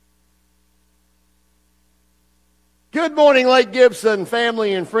Good morning, Lake Gibson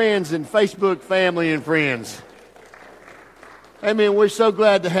family and friends and Facebook family and friends. Amen. We're so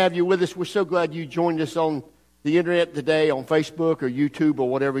glad to have you with us. We're so glad you joined us on the internet today on Facebook or YouTube or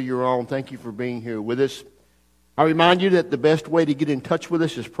whatever you're on. Thank you for being here with us. I remind you that the best way to get in touch with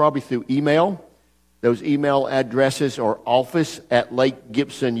us is probably through email. Those email addresses are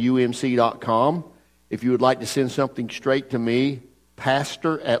office@lakegibsonumc.com. If you would like to send something straight to me,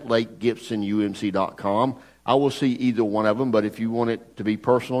 pastor@lakegibsonumc.com. I will see either one of them, but if you want it to be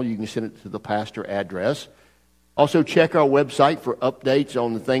personal, you can send it to the pastor address. Also, check our website for updates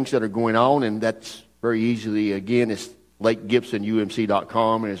on the things that are going on, and that's very easily, again, it's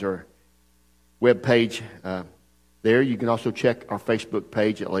lakegibsonumc.com is our webpage there. You can also check our Facebook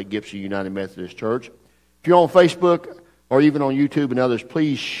page at Lake Gibson United Methodist Church. If you're on Facebook or even on YouTube and others,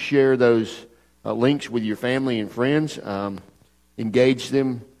 please share those links with your family and friends. Engage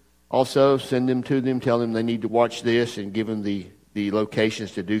them. Also, send them to them, tell them they need to watch this, and give them the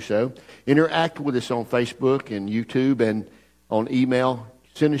locations to do so. Interact with us on Facebook and YouTube and on email.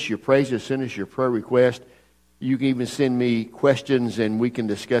 Send us your praises, send us your prayer requests. You can even send me questions, and we can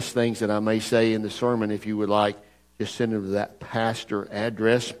discuss things that I may say in the sermon if you would like. Just send them to that pastor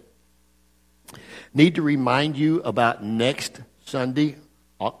address. Need to remind you about next Sunday,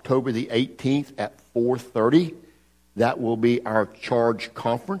 October the 18th at 4:30. That will be our Charge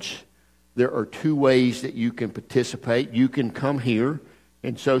Conference. There are two ways that you can participate. You can come here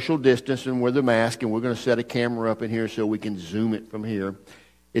and social distance and wear the mask, and we're going to set a camera up in here so we can Zoom it from here.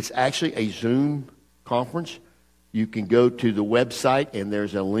 It's actually a Zoom conference. You can go to the website, and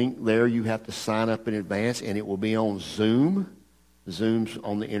there's a link there. You have to sign up in advance, and it will be on Zoom. Zoom's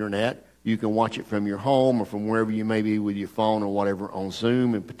on the internet. You can watch it from your home or from wherever you may be with your phone or whatever on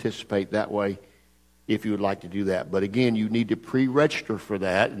Zoom and participate that way, if you would like to do that. But again, you need to pre-register for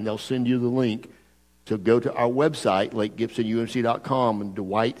that, and they'll send you the link. So go to our website, lakegibsonumc.com, and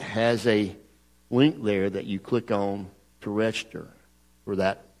Dwight has a link there that you click on to register for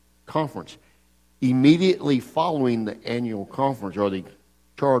that conference. Immediately following the annual conference, or the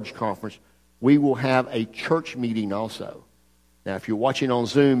Charge Conference, we will have a church meeting also. Now, if you're watching on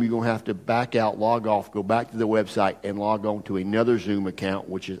Zoom, you're going to have to back out, log off, go back to the website, and log on to another Zoom account,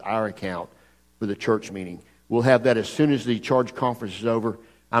 which is our account, for the church meeting. We'll have that as soon as the Charge Conference is over.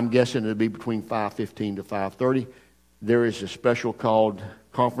 I'm guessing it'll be between 5:15 to 5:30. There is a special called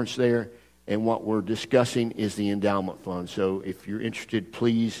conference there, and what we're discussing is the endowment fund. So if you're interested,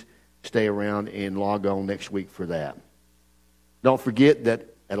 please stay around and log on next week for that. Don't forget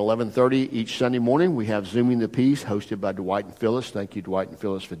that at 11:30 each Sunday morning, we have Zooming the Peace, hosted by Dwight and Phyllis. Thank you, Dwight and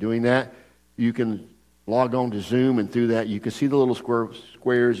Phyllis, for doing that. You can log on to Zoom, and through that, you can see the little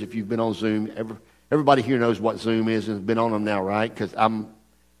squares if you've been on Zoom. Everybody here knows what Zoom is and has been on them now, right? Because I'm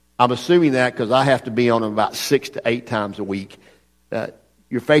assuming that because I have to be on them about 6 to 8 times a week.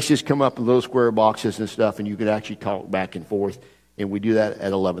 Your faces come up in little square boxes and stuff, and you can actually talk back and forth, and we do that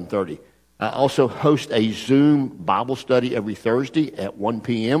at 11:30. I also host a Zoom Bible study every Thursday at 1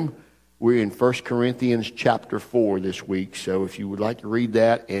 p.m. We're in 1 Corinthians chapter 4 this week, so if you would like to read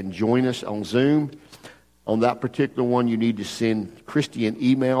that and join us on Zoom, on that particular one, you need to send Christy an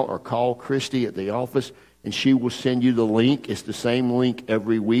email or call Christy at the office, and she will send you the link. It's the same link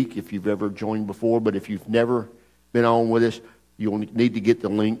every week if you've ever joined before, but if you've never been on with us, you'll need to get the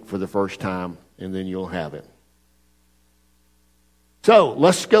link for the first time, and then you'll have it. So,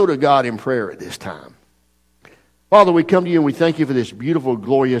 let's go to God in prayer at this time. Father, we come to you and we thank you for this beautiful,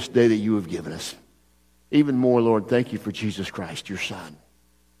 glorious day that you have given us. Even more, Lord, thank you for Jesus Christ, your Son,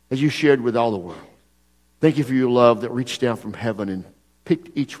 as you shared with all the world. Thank you for your love that reached down from heaven and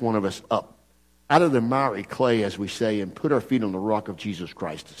picked each one of us up out of the miry clay, as we say, and put our feet on the rock of Jesus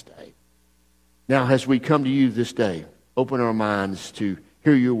Christ this day. Now, as we come to you this day, open our minds to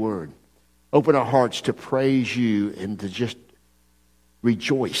hear your word. Open our hearts to praise you and to just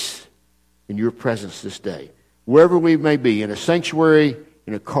rejoice in your presence this day. Wherever we may be, in a sanctuary,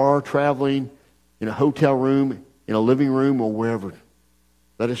 in a car traveling, in a hotel room, in a living room, or wherever,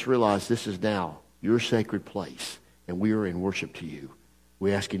 let us realize this is now your sacred place, and we are in worship to you.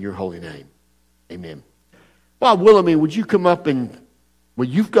 We ask in your holy name. Amen. Bob Willamine, would you come up and, well,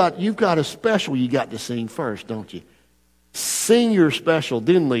 you've got a special you got to sing first, don't you? Sing your special,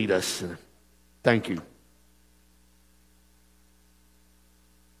 then lead us. Thank you.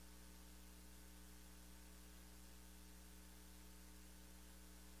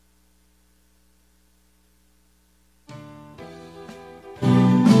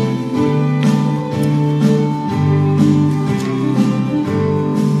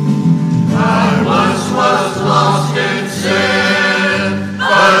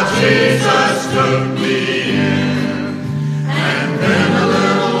 Jesus took me in.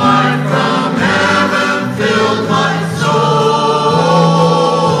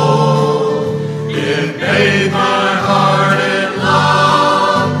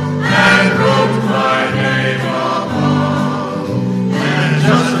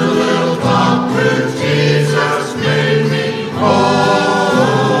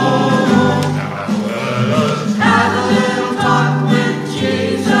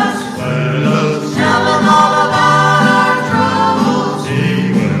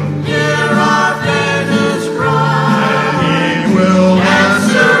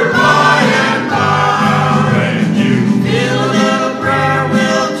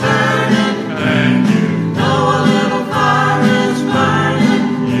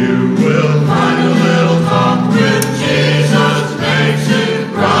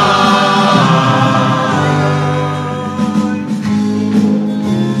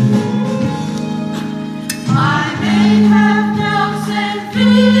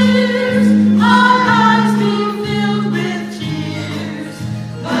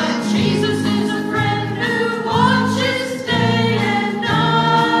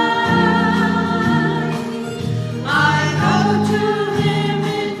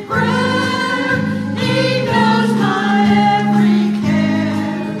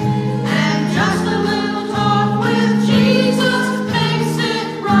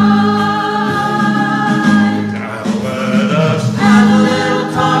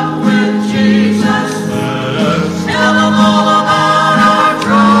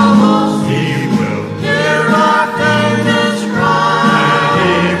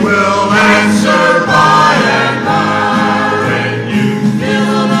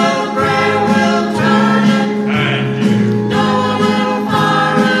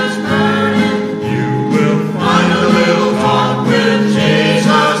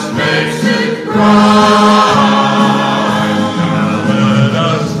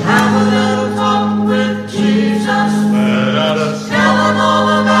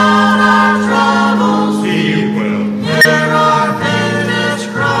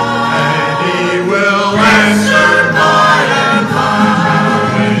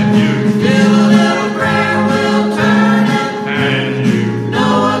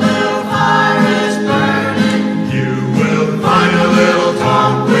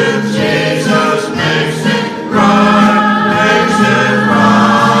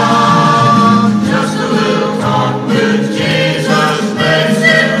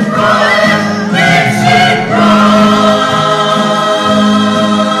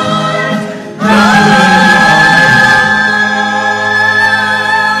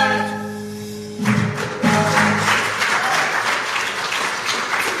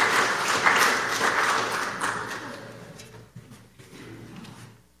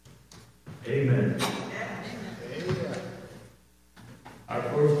 Amen. Our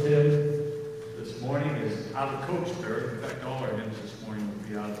first hymn this morning is out of Cokesbury. In fact, all our hymns this morning will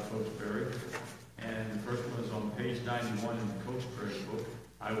be out of Cokesbury. And the first one is on page 91 in the Cokesbury book.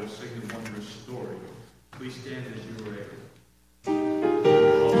 I Will Sing the Wondrous Story. Please stand as you are able.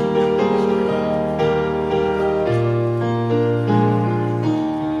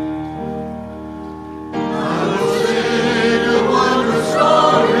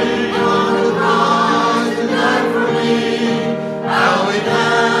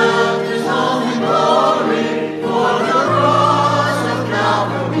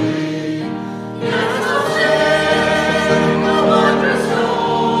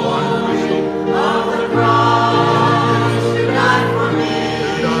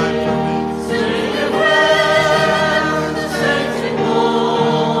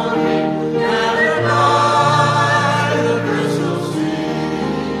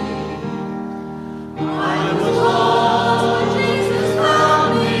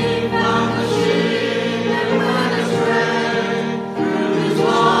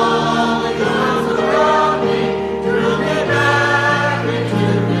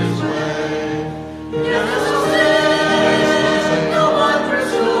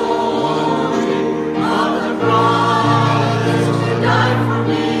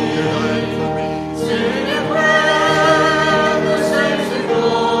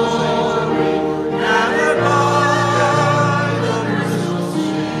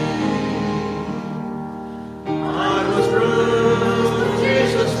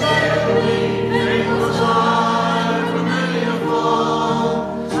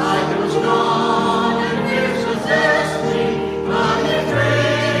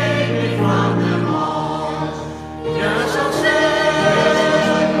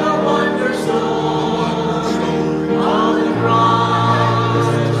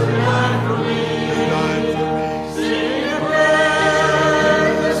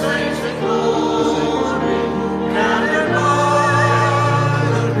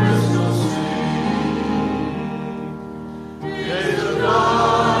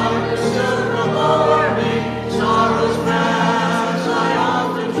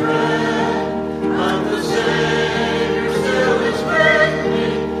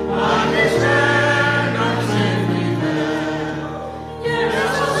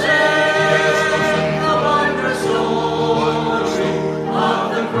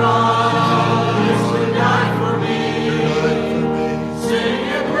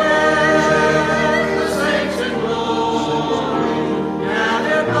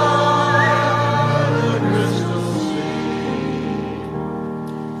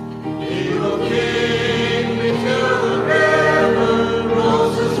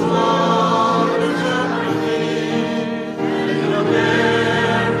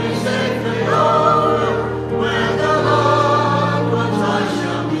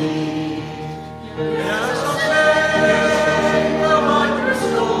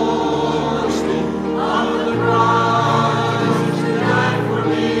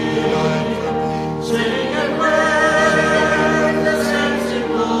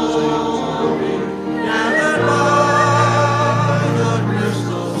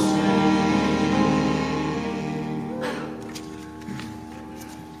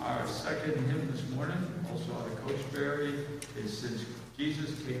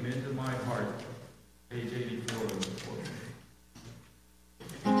 Jesus came into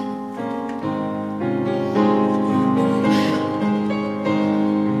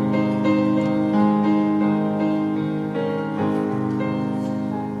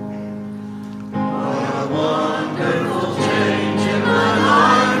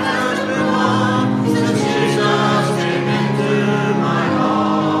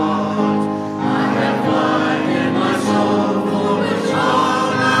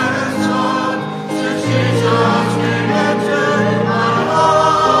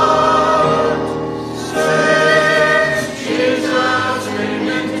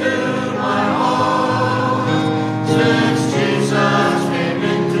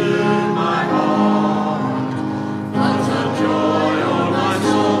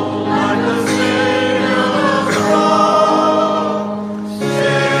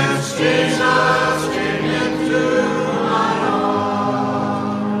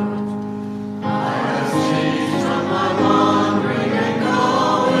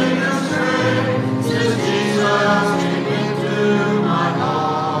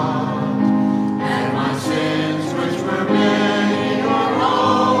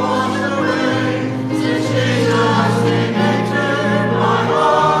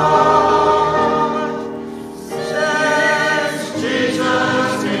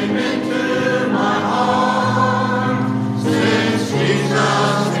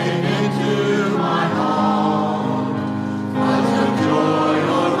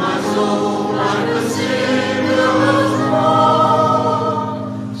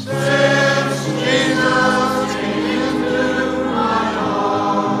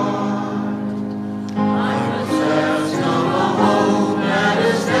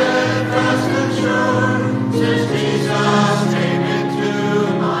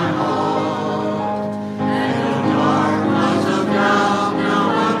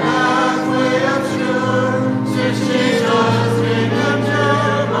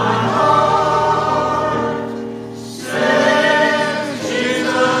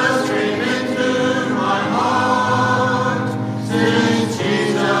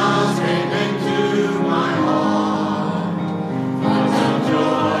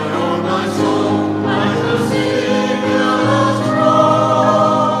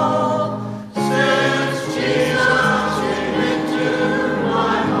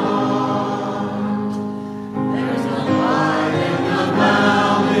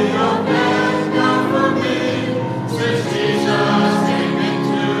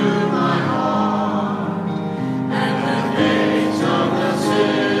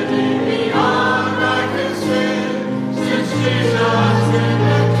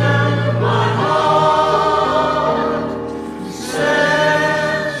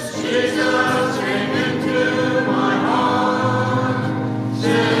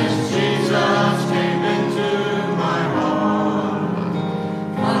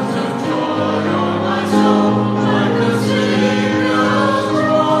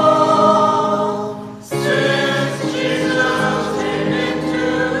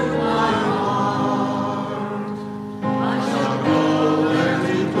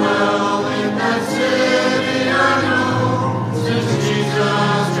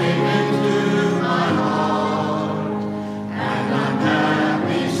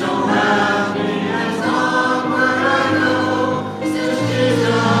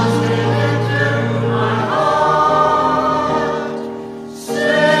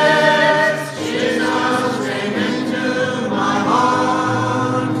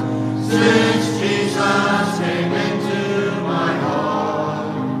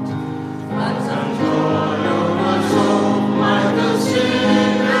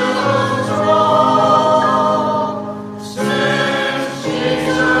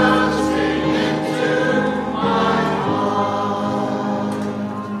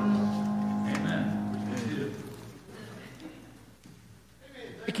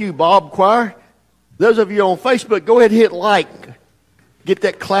Thank you, Bob Choir. Those of you on Facebook, go ahead and hit like. Get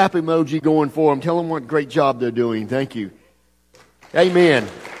that clap emoji going for them. Tell them what a great job they're doing. Thank you. Amen.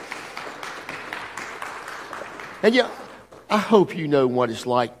 And yeah, I hope you know what it's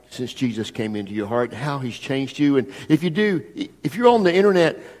like since Jesus came into your heart, how he's changed you. And if you do, if you're on the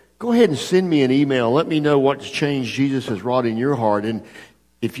internet, go ahead and send me an email. Let me know what's changed Jesus has wrought in your heart. And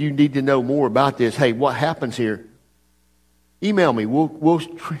if you need to know more about this, hey, what happens here? Email me. We'll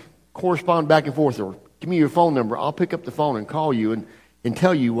correspond back and forth, or give me your phone number. I'll pick up the phone and call you and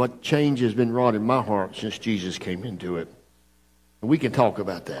tell you what change has been wrought in my heart since Jesus came into it. And we can talk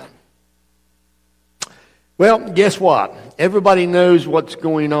about that. Well, guess what? Everybody knows what's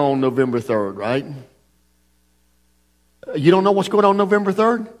going on November 3rd, right? You don't know what's going on November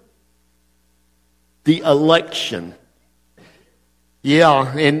 3rd? The election.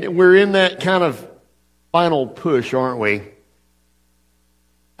 Yeah, and we're in that kind of final push, aren't we?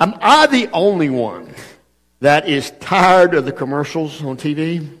 Am I the only one that is tired of the commercials on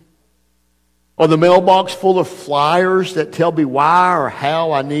TV? Or the mailbox full of flyers that tell me why or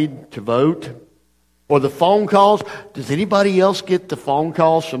how I need to vote? Or the phone calls? Does anybody else get the phone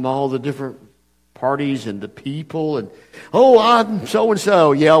calls from all the different parties and the people? And, oh, I'm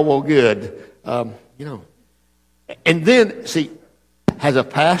so-and-so. Yeah, well, good. And then, see, as a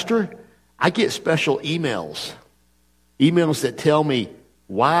pastor, I get special emails. Emails that tell me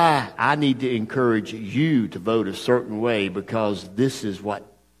why I need to encourage you to vote a certain way, because this is what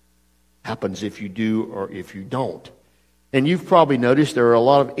happens if you do or if you don't. And you've probably noticed there are a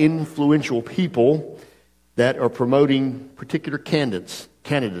lot of influential people that are promoting particular candidates,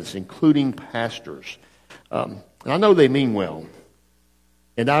 including pastors. And I know they mean well.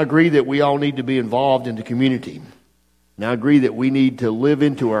 And I agree that we all need to be involved in the community. And I agree that we need to live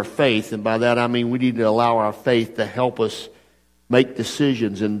into our faith. And by that I mean we need to allow our faith to help us make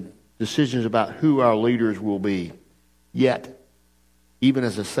decisions about who our leaders will be. Yet, even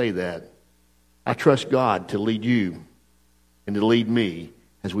as I say that, I trust God to lead you and to lead me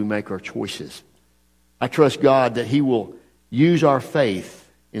as we make our choices. I trust God that He will use our faith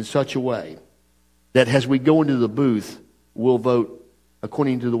in such a way that as we go into the booth, we'll vote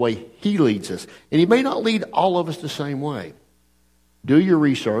according to the way He leads us. And He may not lead all of us the same way. Do your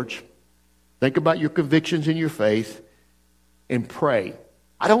research. Think about your convictions in your faith. And pray.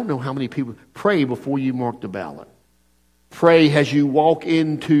 I don't know how many people pray before you mark the ballot. Pray as you walk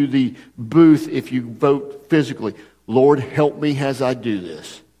into the booth if you vote physically. Lord, help me as I do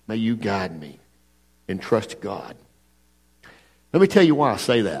this. May you guide me. And trust God. Let me tell you why I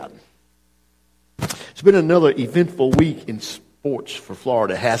say that. It's been another eventful week in sports for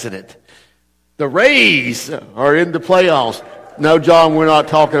Florida, hasn't it? The Rays are in the playoffs. No, John, we're not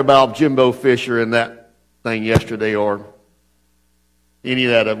talking about Jimbo Fisher and that thing yesterday or any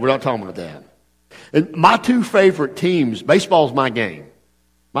of that. We're not talking about that. And my two favorite teams, baseball's my game.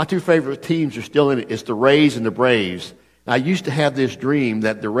 My two favorite teams are still in it. It's the Rays and the Braves. I used to have this dream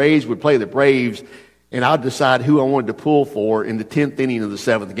that the Rays would play the Braves, and I'd decide who I wanted to pull for in the 10th inning of the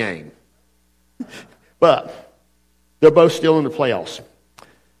 7th game. But they're both still in the playoffs.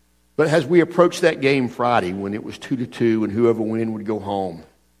 But as we approached that game Friday, when it was 2-2, and whoever won would go home,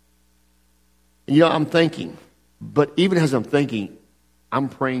 I'm thinking, but even as I'm thinking, I'm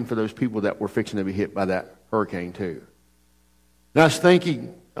praying for those people that were fixing to be hit by that hurricane too. And I was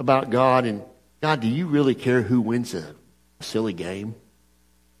thinking about God, and God, do you really care who wins a silly game?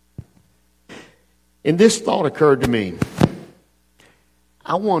 And this thought occurred to me.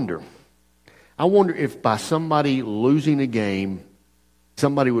 I wonder if by somebody losing a game,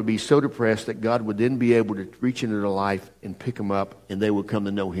 somebody would be so depressed that God would then be able to reach into their life and pick them up, and they would come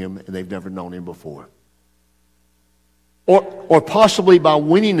to know Him, and they've never known Him before. Or possibly by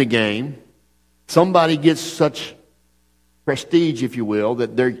winning the game, somebody gets such prestige, if you will,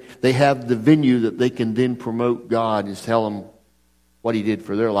 that they have the venue that they can then promote God and tell them what He did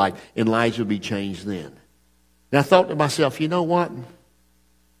for their life, and lives will be changed then. And I thought to myself, you know what?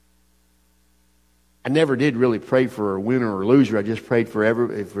 I never did really pray for a winner or loser. I just prayed for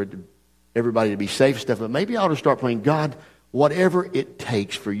everybody to be safe and stuff. But maybe I ought to start praying, God, whatever it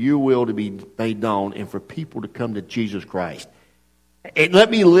takes for your will to be made known and for people to come to Jesus Christ. And let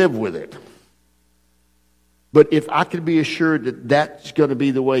me live with it. But if I can be assured that that's going to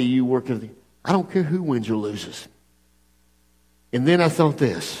be the way you work, I don't care who wins or loses. And then I thought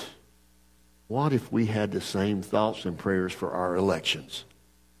this. What if we had the same thoughts and prayers for our elections?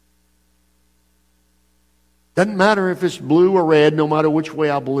 Doesn't matter if it's blue or red, no matter which way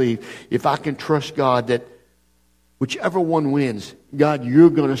I believe. If I can trust God that whichever one wins, God, you're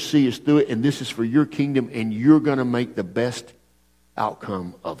going to see us through it, and this is for your kingdom, and you're going to make the best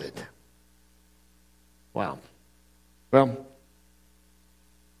outcome of it. Wow. Well,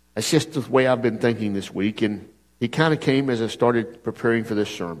 that's just the way I've been thinking this week, and it kind of came as I started preparing for this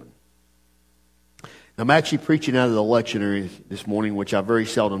sermon. I'm actually preaching out of the lectionary this morning, which I very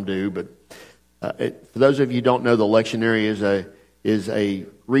seldom do, but for those of you who don't know, the lectionary is a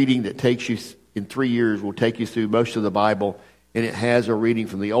reading that takes you, in 3 years, will take you through most of the Bible, and it has a reading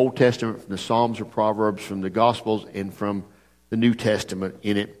from the Old Testament, from the Psalms or Proverbs, from the Gospels, and from the New Testament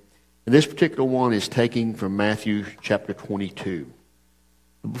in it. And this particular one is taken from Matthew chapter 22.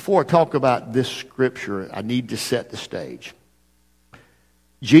 Before I talk about this scripture, I need to set the stage.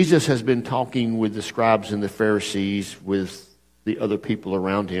 Jesus has been talking with the scribes and the Pharisees, with the other people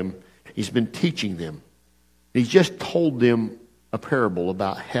around him. He's been teaching them. He's just told them a parable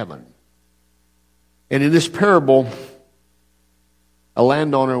about heaven. And in this parable, a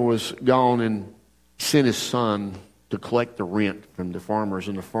landowner was gone and sent his son to collect the rent from the farmers,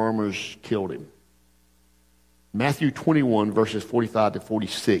 and the farmers killed him. Matthew 21, verses 45 to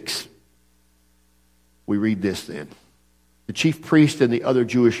 46. We read this then. The chief priest and the other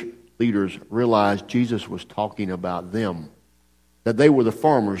Jewish leaders realized Jesus was talking about them, that they were the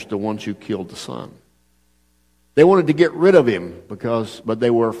farmers, the ones who killed the son. They wanted to get rid of him, but they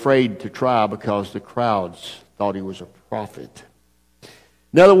were afraid to try because the crowds thought he was a prophet.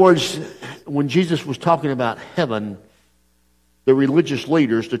 In other words, when Jesus was talking about heaven, the religious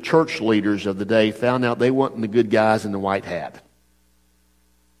leaders, the church leaders of the day, found out they weren't the good guys in the white hat.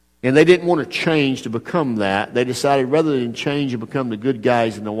 And they didn't want to change to become that. They decided rather than change and become the good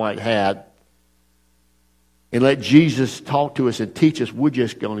guys in the white hat and let Jesus talk to us and teach us, we're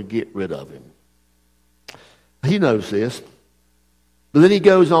just going to get rid of him. He knows this. But then he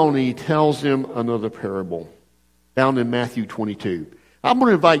goes on and he tells them another parable found in Matthew 22. I'm going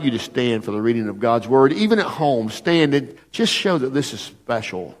to invite you to stand for the reading of God's Word. Even at home, stand and just show that this is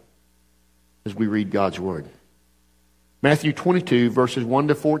special as we read God's Word. Matthew 22, verses 1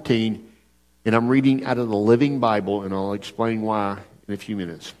 to 14, and I'm reading out of the Living Bible, and I'll explain why in a few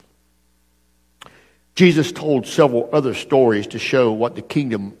minutes. Jesus told several other stories to show what the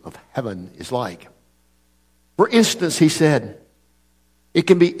kingdom of heaven is like. For instance, he said, it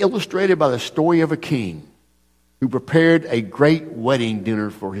can be illustrated by the story of a king who prepared a great wedding dinner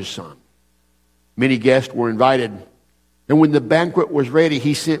for his son. Many guests were invited, and when the banquet was ready,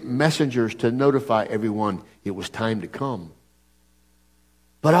 he sent messengers to notify everyone it was time to come.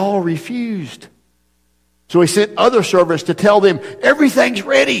 But all refused. So he sent other servants to tell them, everything's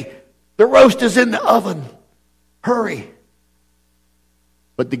ready. The roast is in the oven. Hurry.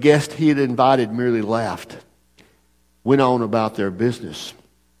 But the guests he had invited merely laughed, went on about their business,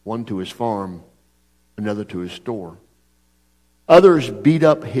 one to his farm, another to his store. Others beat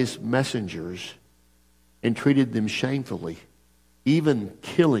up his messengers and treated them shamefully, even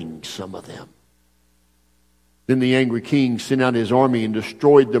killing some of them. Then the angry king sent out his army and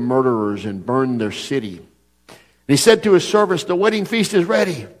destroyed the murderers and burned their city. And he said to his servants, the wedding feast is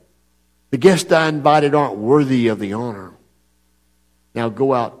ready. The guests I invited aren't worthy of the honor. Now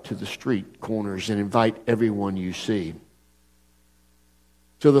go out to the street corners and invite everyone you see.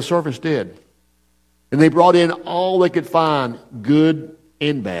 So the servants did. And they brought in all they could find, good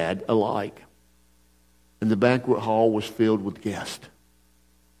and bad alike. And the banquet hall was filled with guests.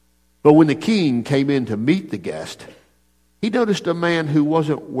 But when the king came in to meet the guest, he noticed a man who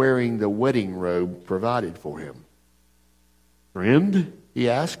wasn't wearing the wedding robe provided for him. Friend, he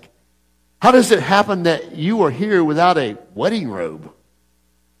asked, how does it happen that you are here without a wedding robe?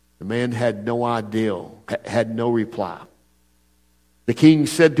 The man had no idea, had no reply. The king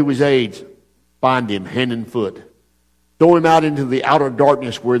said to his aides, bind him hand and foot. Throw him out into the outer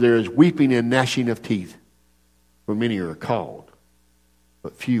darkness where there is weeping and gnashing of teeth. For many are called,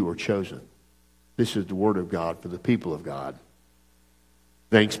 but few are chosen. This is the word of God for the people of God.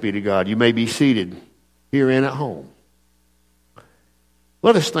 Thanks be to God. You may be seated here and at home.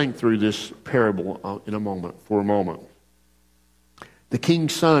 Let us think through this parable for a moment. The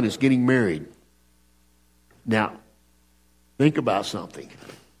king's son is getting married. Now, think about something.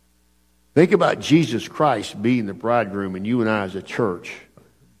 Think about Jesus Christ being the bridegroom and you and I as a church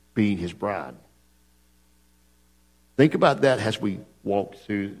being his bride. Think about that as we walk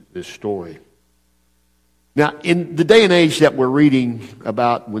through this story. Now, in the day and age that we're reading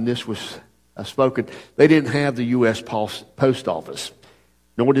about when this was spoken, they didn't have the U.S. Post Office,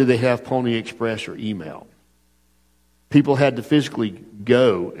 nor did they have Pony Express or email. People had to physically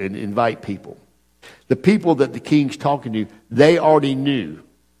go and invite people. The people that the king's talking to, they already knew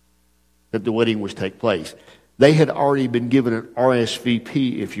that the wedding was take place. They had already been given an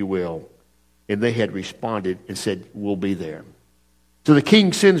RSVP, if you will, and they had responded and said, we'll be there. So the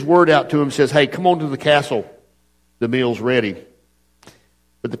king sends word out to him, says, hey, come on to the castle. The meal's ready.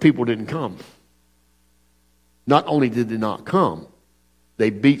 But the people didn't come. Not only did they not come, they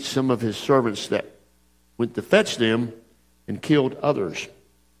beat some of his servants that went to fetch them and killed others.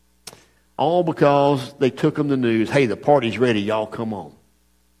 All because they took them the news, hey, the party's ready, y'all come on.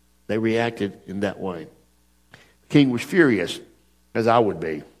 They reacted in that way. The king was furious, as I would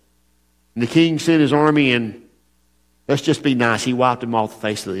be. And the king sent his army and let's just be nice. He wiped them off the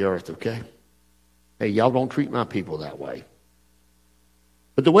face of the earth, okay? Hey, y'all don't treat my people that way.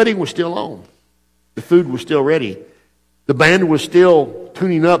 But the wedding was still on. The food was still ready. The band was still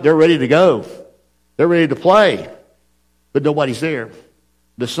tuning up. They're ready to go. They're ready to play. But nobody's there.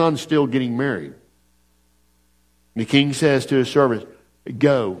 The son's still getting married. The king says to his servants,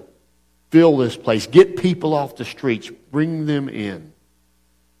 go, fill this place. Get people off the streets. Bring them in.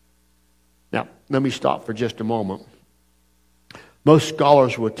 Now, let me stop for just a moment. Most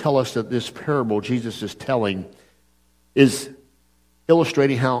scholars would tell us that this parable Jesus is telling is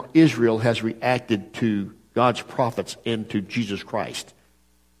illustrating how Israel has reacted to God's prophets and to Jesus Christ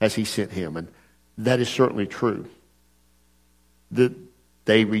as he sent him. And that is certainly true.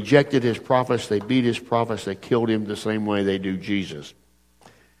 They rejected his prophets, they beat his prophets, they killed him the same way they do Jesus.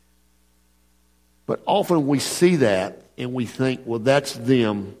 But often we see that and we think, well, that's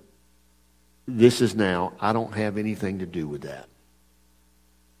them. This is now. I don't have anything to do with that.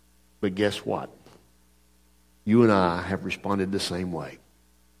 But guess what? You and I have responded the same way.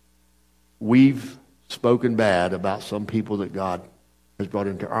 We've spoken bad about some people that God has brought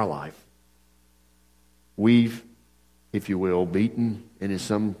into our life. We've, if you will, beaten, and in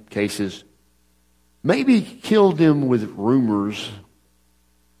some cases, maybe killed them with rumors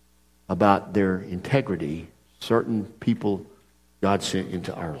about their integrity, certain people God sent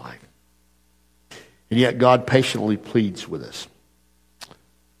into our life. And yet God patiently pleads with us.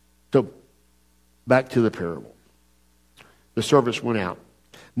 So, back to the parable. The servants went out.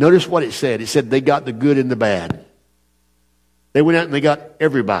 Notice what it said. It said they got the good and the bad. They went out and they got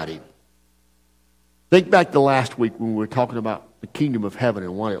everybody. Think back to last week when we were talking about the kingdom of heaven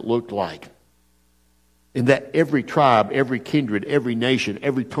and what it looked like. And that every tribe, every kindred, every nation,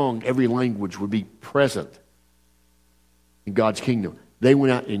 every tongue, every language would be present in God's kingdom. They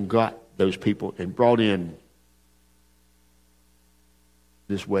went out and got those people and brought in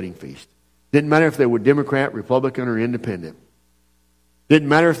this wedding feast. Didn't matter if they were Democrat, Republican, or Independent. Didn't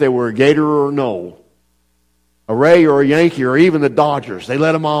matter if they were a Gator or a Knoll, a Ray or a Yankee, or even the Dodgers. They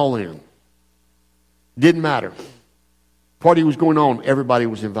let them all in. Didn't matter. Party was going on. Everybody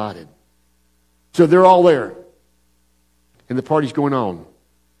was invited. So they're all there. And the party's going on.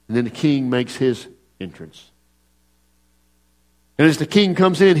 And then the king makes his entrance. And as the king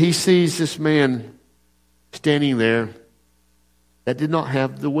comes in, he sees this man standing there that did not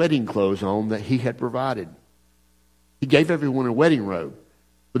have the wedding clothes on that he had provided. He gave everyone a wedding robe.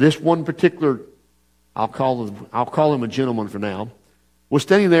 But this one particular, I'll call him a gentleman for now, was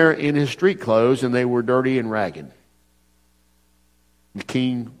standing there in his street clothes, and they were dirty and ragged. The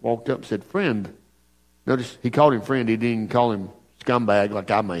king walked up and said, friend. Notice he called him friend. He didn't call him scumbag like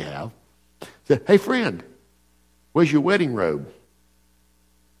I may have. He said, hey, friend, where's your wedding robe?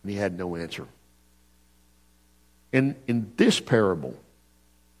 And he had no answer. And in this parable,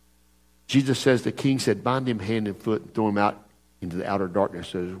 Jesus says, the king said, bind him hand and foot and throw him out into the outer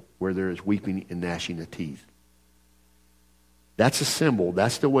darkness where there is weeping and gnashing of teeth. That's a symbol.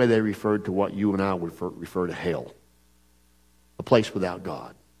 That's the way they referred to what you and I would refer to hell. A place without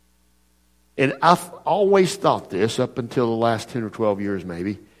God. And I've always thought this up until the last 10 or 12 years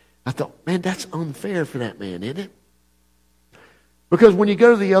maybe. I thought, man, that's unfair for that man, isn't it? Because when you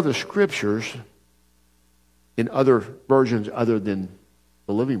go to the other scriptures, in other versions other than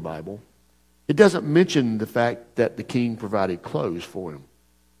the Living Bible, it doesn't mention the fact that the king provided clothes for him.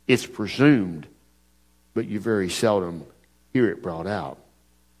 It's presumed, but you very seldom hear it brought out.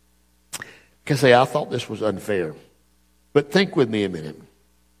 Because I thought this was unfair. But think with me a minute.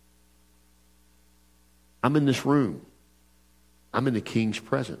 I'm in this room. I'm in the king's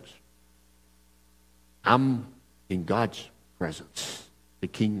presence. I'm in God's presence. The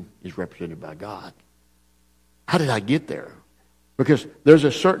king is represented by God. How did I get there? Because there's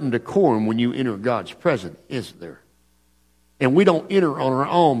a certain decorum when you enter God's presence, isn't there? And we don't enter on our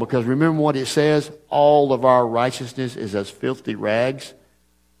own, because remember what it says? All of our righteousness is as filthy rags.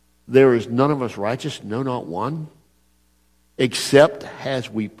 There is none of us righteous, no, not one, except as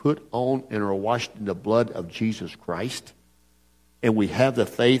we put on and are washed in the blood of Jesus Christ, and we have the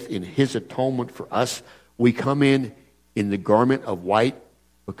faith in his atonement for us. We come in the garment of white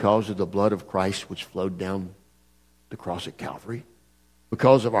because of the blood of Christ which flowed down the cross at Calvary.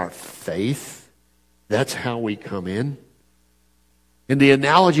 because of our faith. That's how we come in. And the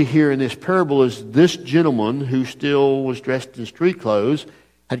analogy here in this parable is this gentleman who still was dressed in street clothes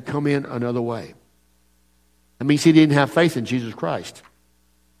had come in another way. That means he didn't have faith in Jesus Christ.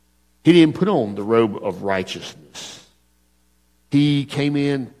 He didn't put on the robe of righteousness. He came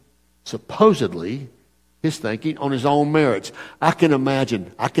in, supposedly, his thinking, on his own merits. I can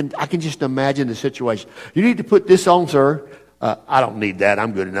just imagine the situation. You need to put this on, sir. I don't need that.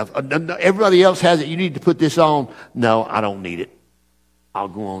 I'm good enough. Everybody else has it. You need to put this on. No, I don't need it. I'll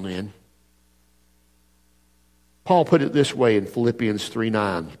go on in. Paul put it this way in Philippians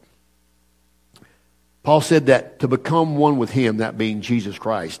 3:9. Paul said that to become one with him, that being Jesus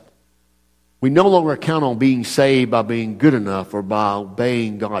Christ, we no longer count on being saved by being good enough or by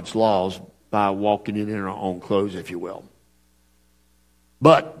obeying God's laws, by walking in our own clothes, if you will,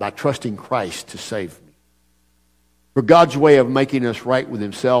 but by trusting Christ to save me. For God's way of making us right with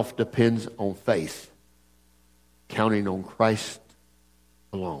himself depends on faith, counting on Christ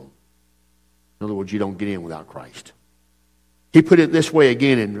alone. In other words, you don't get in without Christ. He put it this way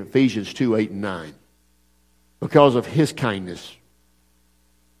again in Ephesians 2:8-9. Because of his kindness,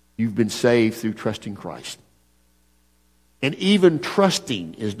 you've been saved through trusting Christ. And even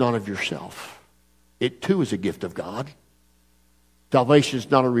trusting is not of yourself. It too is a gift of God. Salvation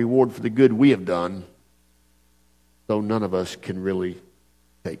is not a reward for the good we have done, though none of us can really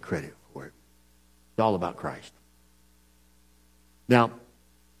take credit for it. It's all about Christ. Now,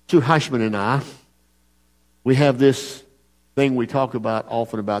 Sue Heisman and I, we have this thing we talk about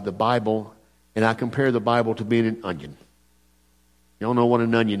often about the Bible, and I compare the Bible to being an onion. You don't know what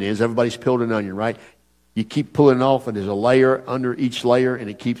an onion is. Everybody's peeled an onion, right? You keep pulling it off, and there's a layer under each layer, and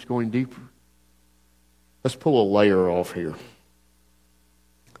it keeps going deeper. Let's pull a layer off here.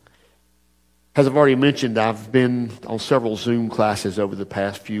 As I've already mentioned, I've been on several Zoom classes over the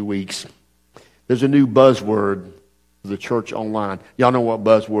past few weeks. There's a new buzzword for the church online. Y'all know what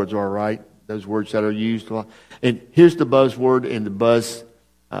buzzwords are, right? Those words that are used a lot. And here's the buzzword and the buzz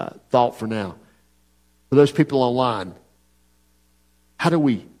thought for now. For those people online, how do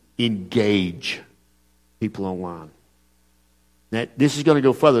we engage people online? Now, this is going to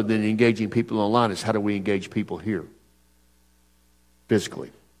go further than engaging people online. Is how do we engage people here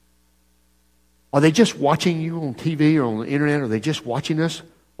physically? Are they just watching you on TV or on the internet? Are they just watching us?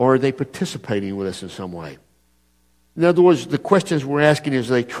 Or are they participating with us in some way? In other words, the questions we're asking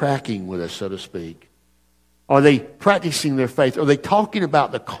is, are they tracking with us, so to speak? Are they practicing their faith? Are they talking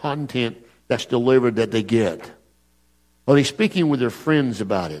about the content that's delivered that they get? Are they speaking with their friends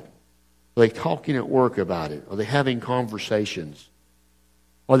about it? Are they talking at work about it? Are they having conversations?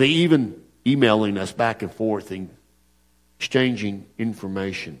 Are they even emailing us back and forth and exchanging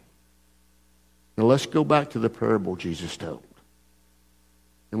information? Now let's go back to the parable Jesus told.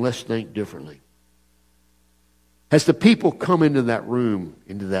 And let's think differently. As the people come into that room,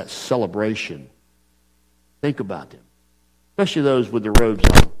 into that celebration, think about them. Especially those with the robes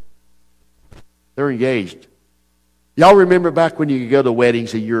on. They're engaged. Y'all remember back when you could go to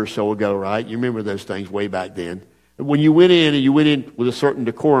weddings a year or so ago, right? You remember those things way back then. When you went in, and you went in with a certain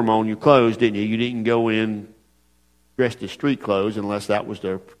decorum on your clothes, didn't you? You didn't go in dressed in street clothes unless that was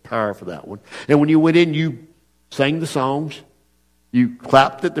their attire for that one. And when you went in, you sang the songs. You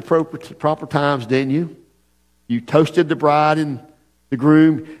clapped at the proper times, didn't you? You toasted the bride and the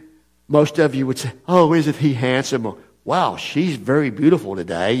groom. Most of you would say, oh, isn't he handsome? Or, wow, she's very beautiful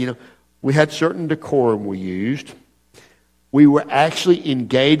today. You know, we had certain decorum we used. We were actually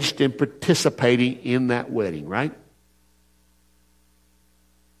engaged in participating in that wedding, right?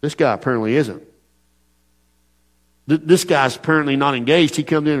 This guy apparently isn't. This guy's apparently not engaged. He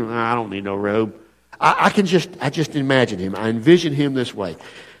comes in, I don't need no robe. I just imagine him. I envision him this way.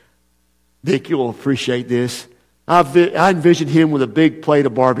 Dick, you'll appreciate this. I envision him with a big plate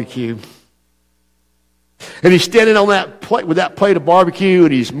of barbecue. And he's standing on that plate with that plate of barbecue,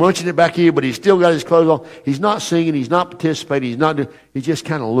 and he's munching it back here, but he's still got his clothes on. He's not singing. He's not participating. He's just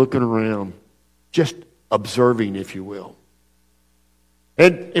kind of looking around, just observing, if you will.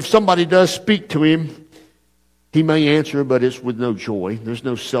 And if somebody does speak to him, he may answer, but it's with no joy. There's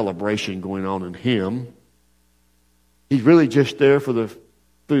no celebration going on in him. He's really just there for the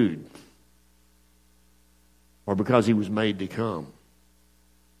food, or because he was made to come.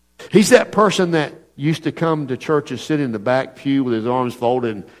 He's that person that used to come to church and sit in the back pew with his arms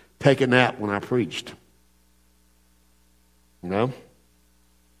folded and take a nap when I preached. You know?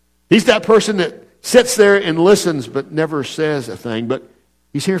 He's that person that sits there and listens but never says a thing, but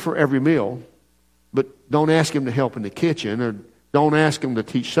he's here for every meal. But don't ask him to help in the kitchen, or don't ask him to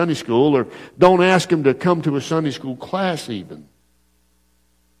teach Sunday school, or don't ask him to come to a Sunday school class even.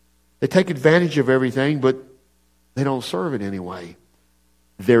 They take advantage of everything, but they don't serve it anyway.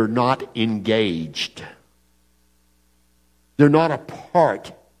 They're not engaged. They're not a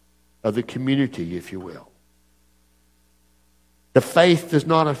part of the community, if you will. The faith does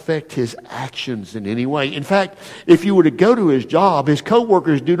not affect his actions in any way. In fact, if you were to go to his job, his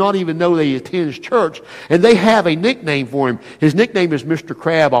co-workers do not even know they attend church, and they have a nickname for him. His nickname is Mr.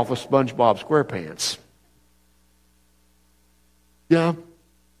 Crab off of SpongeBob SquarePants. Yeah.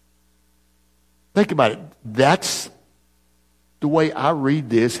 Think about it. That's the way I read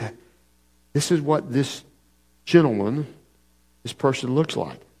this. This is what this gentleman, this person looks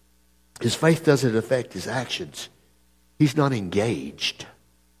like. His faith doesn't affect his actions. He's not engaged.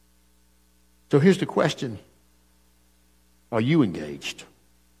 So here's the question. Are you engaged?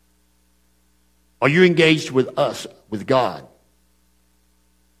 Are you engaged with us, with God?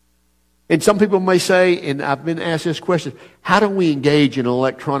 And some people may say, and I've been asked this question, how do we engage in an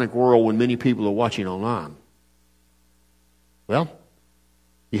electronic world when many people are watching online? Well,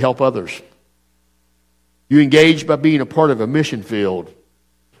 you help others. You engage by being a part of a mission field.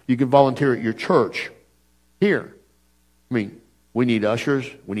 You can volunteer at your church here. I mean, we need ushers.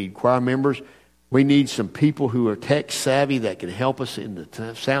 We need choir members. We need some people who are tech savvy that can help us in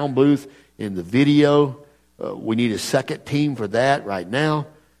the sound booth, in the video. We need a second team for that right now.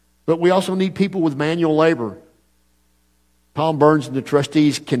 But we also need people with manual labor. Tom Burns and the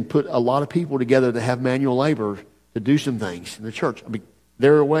trustees can put a lot of people together to have manual labor to do some things in the church. I mean,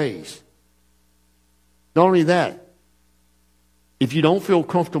 there are ways. Not only that, if you don't feel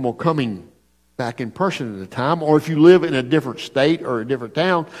comfortable coming back in person at a time, or if you live in a different state or a different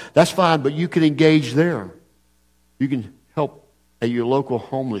town, that's fine, but you can engage there. You can help at your local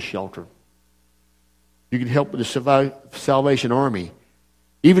homeless shelter. You can help with the Salvation Army,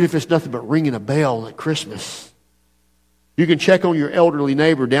 even if it's nothing but ringing a bell at Christmas. You can check on your elderly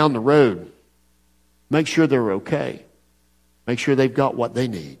neighbor down the road. Make sure they're okay. Make sure they've got what they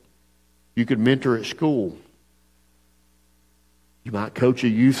need. You could mentor at school. You might coach a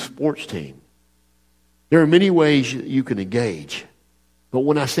youth sports team. There are many ways you can engage. But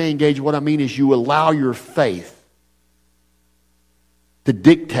when I say engage, what I mean is you allow your faith to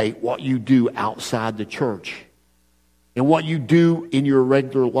dictate what you do outside the church and what you do in your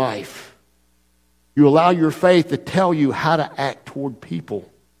regular life. You allow your faith to tell you how to act toward people.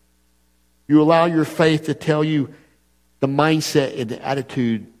 You allow your faith to tell you the mindset and the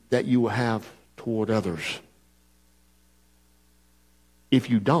attitude that you will have toward others. If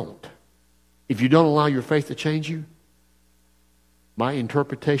you don't allow your faith to change you, my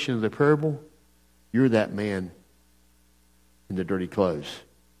interpretation of the parable, you're that man in the dirty clothes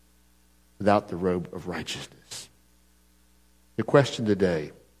without the robe of righteousness. The question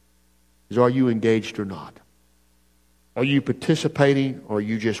today is, are you engaged or not? Are you participating, or are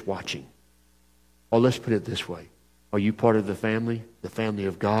you just watching? Or let's put it this way. Are you part of the family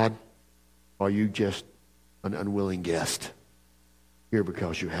of God? Or are you just an unwilling guest here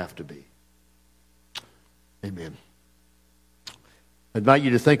because you have to be? Amen. I invite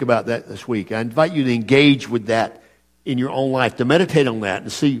you to think about that this week. I invite you to engage with that in your own life, to meditate on that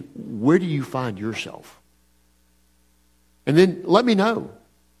and see, where do you find yourself? And then let me know.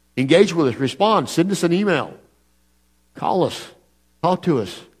 Engage with us. Respond. Send us an email. Call us. Talk to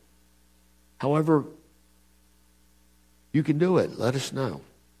us. However you can do it, let us know.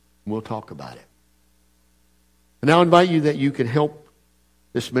 We'll talk about it. And now I invite you that you can help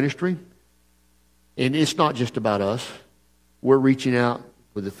this ministry. And it's not just about us. We're reaching out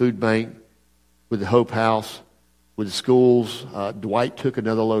with the food bank, with the Hope House, with the schools. Dwight took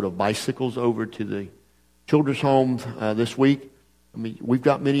another load of bicycles over to the children's home this week. I mean, we've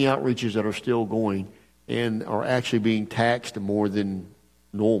got many outreaches that are still going and are actually being taxed more than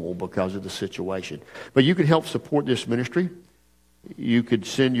normal because of the situation. But you can help support this ministry. You could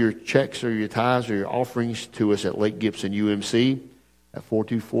send your checks or your tithes or your offerings to us at Lake Gibson UMC at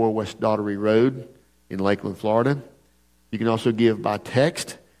 424 West Daughtery Road in Lakeland, Florida. You can also give by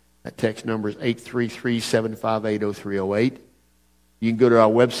text. That text number is 833-758-0308. You can go to our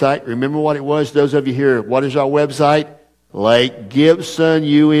website. Remember what it was? Those of you here, what is our website?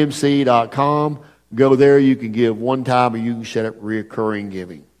 LakeGibsonUMC.com. Go there. You can give one time, or you can set up recurring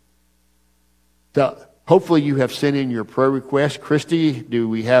giving. So hopefully you have sent in your prayer request. Christy, do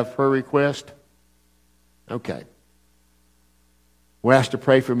we have prayer request? Okay. We're asked to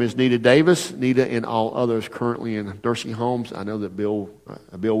pray for Ms. Nita Davis, Nita and all others currently in nursing homes. I know that Bill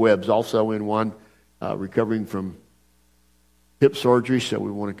Webb's also in one, recovering from hip surgery, so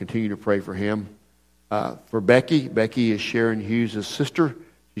we want to continue to pray for him. For Becky is Sharon Hughes' sister.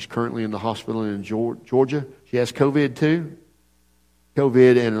 She's currently in the hospital in Georgia. She has COVID too.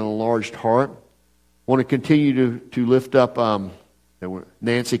 COVID and an enlarged heart. I want to continue to lift up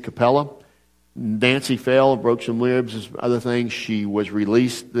Nancy Capella. Nancy fell, broke some ribs, and other things. She was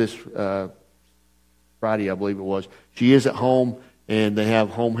released this Friday, I believe it was. She is at home, and they have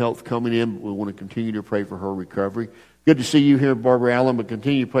home health coming in. We want to continue to pray for her recovery. Good to see you here, Barbara Allen, but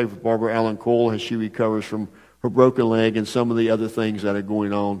continue to pray for Barbara Allen Cole as she recovers from her broken leg and some of the other things that are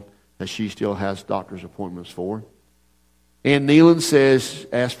going on that she still has doctor's appointments for. Ann Nealon says,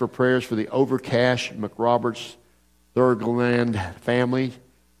 ask for prayers for the Overcash McRoberts Thurgoland family.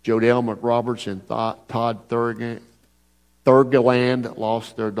 Jodelle McRoberts and Todd Thurgoland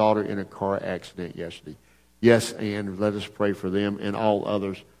lost their daughter in a car accident yesterday. Yes, and let us pray for them and all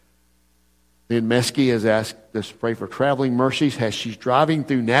others. Then Mesky has asked us to pray for traveling mercies as she's driving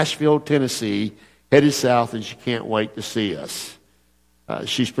through Nashville, Tennessee, headed south, and she can't wait to see us.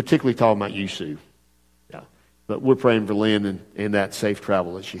 She's particularly talking about you, Sue. Yeah. But we're praying for Lynn and that safe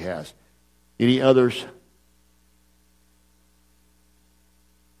travel that she has. Any others?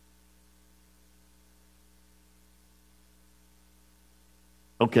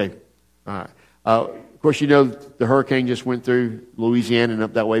 Okay. All right. Of course, you know the hurricane just went through Louisiana and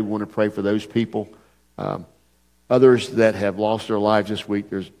up that way. We want to pray for those people. Others that have lost their lives this week,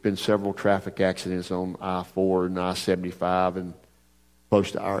 there's been several traffic accidents on I-4 and I-75 and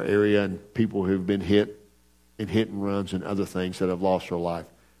close to our area, and people who've been hit in hit and runs and other things that have lost their life.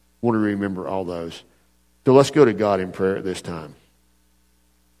 We want to remember all those. So let's go to God in prayer at this time.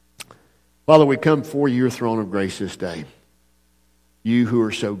 Father, we come before your throne of grace this day. You who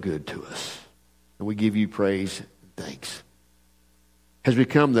are so good to us. And we give you praise and thanks. As we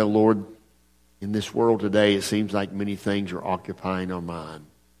come, though, Lord, in this world today, it seems like many things are occupying our mind.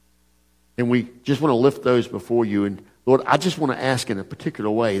 And we just want to lift those before you. And Lord, I just want to ask in a particular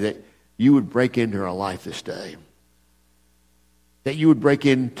way that you would break into our life this day. That you would break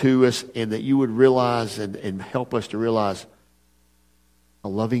into us and that you would realize and help us to realize how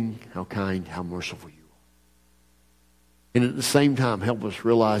loving, how kind, how merciful you are. And at the same time, help us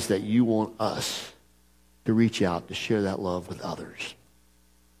realize that you want us to reach out to share that love with others.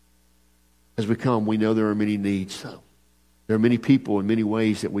 As we come, we know there are many needs, though. There are many people in many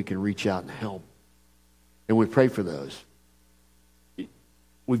ways that we can reach out and help. And we pray for those.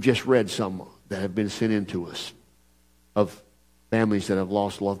 We've just read some that have been sent in to us of families that have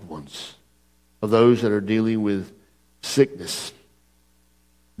lost loved ones, of those that are dealing with sickness,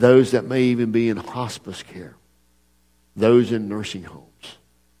 those that may even be in hospice care, those in nursing homes.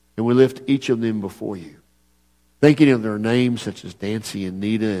 And we lift each of them before you, thinking of their names such as Nancy and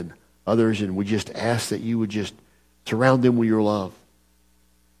Nita and others, and we just ask that you would just surround them with your love,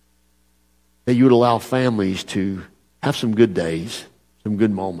 that you would allow families to have some good days, some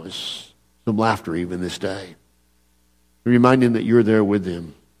good moments, some laughter even this day. Remind them that you're there with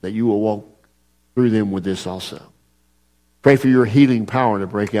them, that you will walk through them with this also. Pray for your healing power to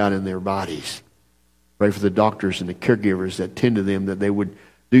break out in their bodies. Pray for the doctors and the caregivers that tend to them, that they would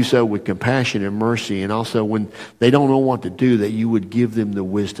do so with compassion and mercy, and also when they don't know what to do, that you would give them the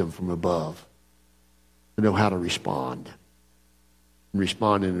wisdom from above to know how to respond, and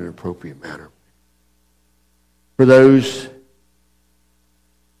respond in an appropriate manner. For those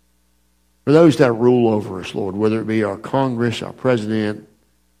that rule over us, Lord, whether it be our Congress, our president,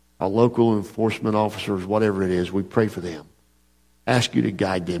 our local enforcement officers, whatever it is, we pray for them. Ask you to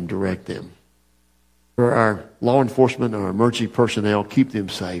guide them, direct them. For our law enforcement and our emergency personnel, keep them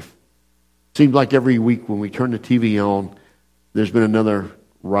safe. Seems like every week when we turn the TV on, there's been another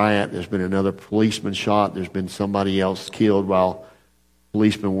riot, there's been another policeman shot, there's been somebody else killed while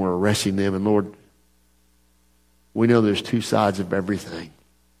policemen were arresting them. And Lord, we know there's two sides of everything.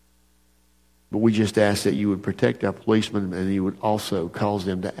 But we just ask that you would protect our policemen and you would also cause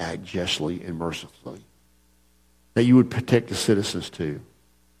them to act justly and mercifully. That you would protect the citizens too.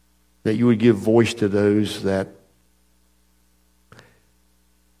 That you would give voice to those that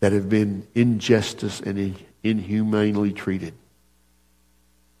have been injustice and inhumanely treated.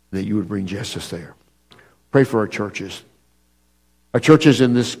 That you would bring justice there. Pray for our churches. Our churches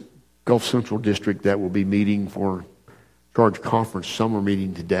in this Gulf Central District that will be meeting for Charge Conference. Some are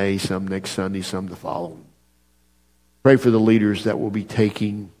meeting today, some next Sunday, some the following. Pray for the leaders that will be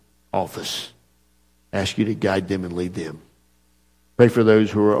taking office. Ask you to guide them and lead them. Pray for those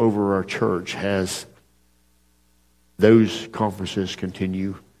who are over our church as those conferences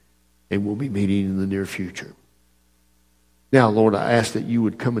continue and will be meeting in the near future. Now, Lord, I ask that you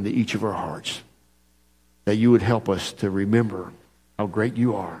would come into each of our hearts, that you would help us to remember how great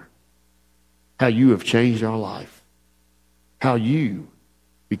you are, how you have changed our life, how you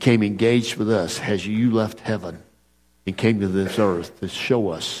became engaged with us as you left heaven and came to this earth to show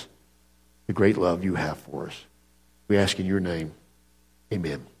us the great love you have for us. We ask in your name.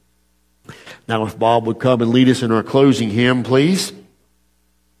 Amen. Now if Bob would come and lead us in our closing hymn, please.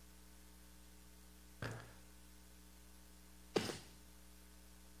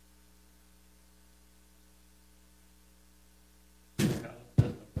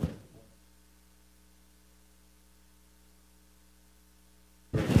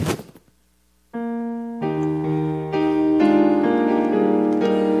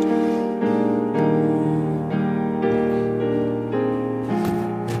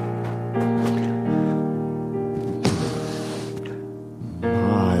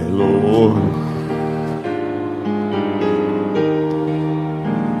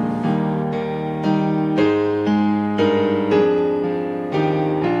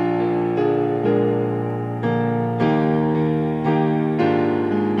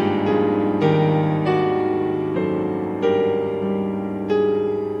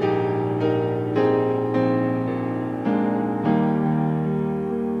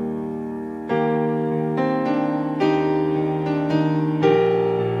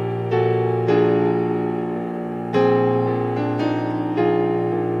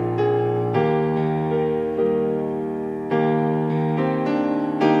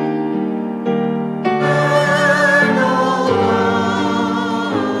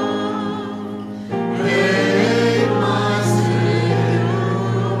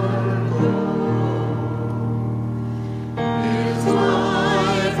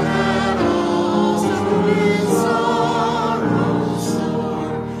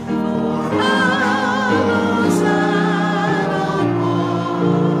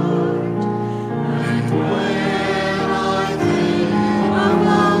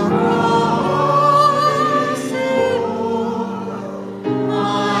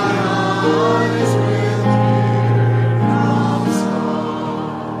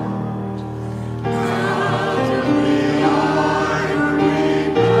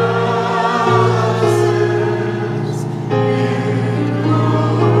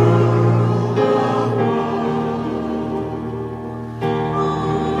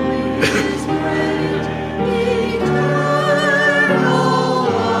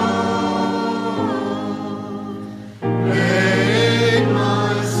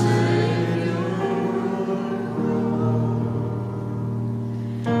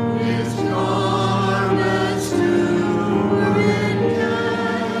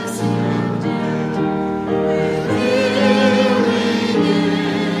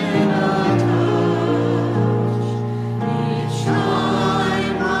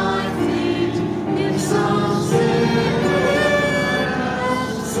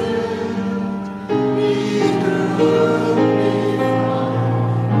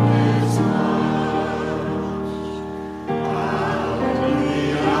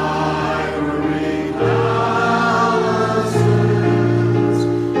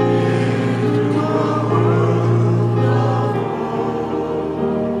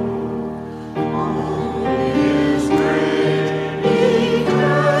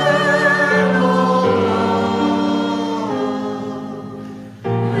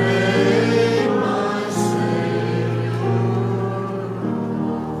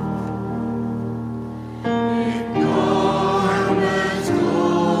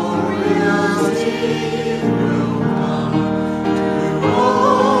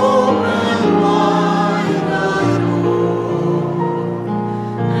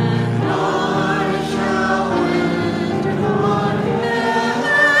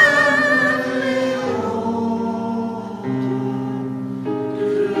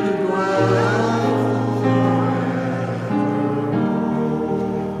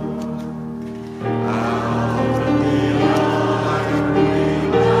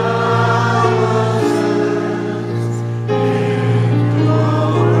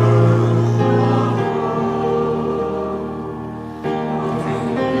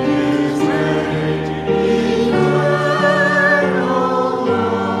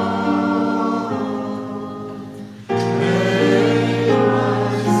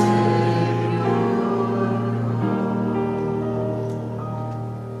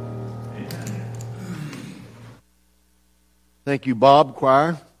 Thank you, Bob,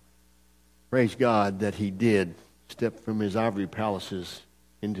 choir. Praise God that he did step from his ivory palaces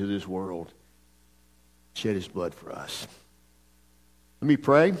into this world, shed his blood for us. Let me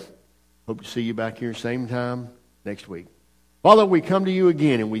pray. Hope to see you back here same time next week. Father, we come to you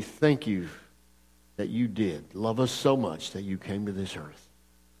again and we thank you that you did love us so much that you came to this earth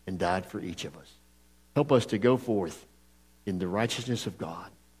and died for each of us. Help us to go forth in the righteousness of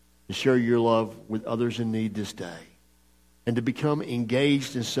God, to share your love with others in need this day. and to become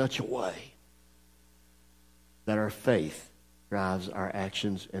engaged in such a way that our faith drives our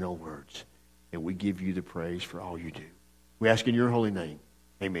actions and our words. And we give you the praise for all you do. We ask in your holy name.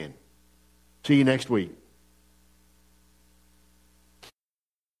 Amen. See you next week.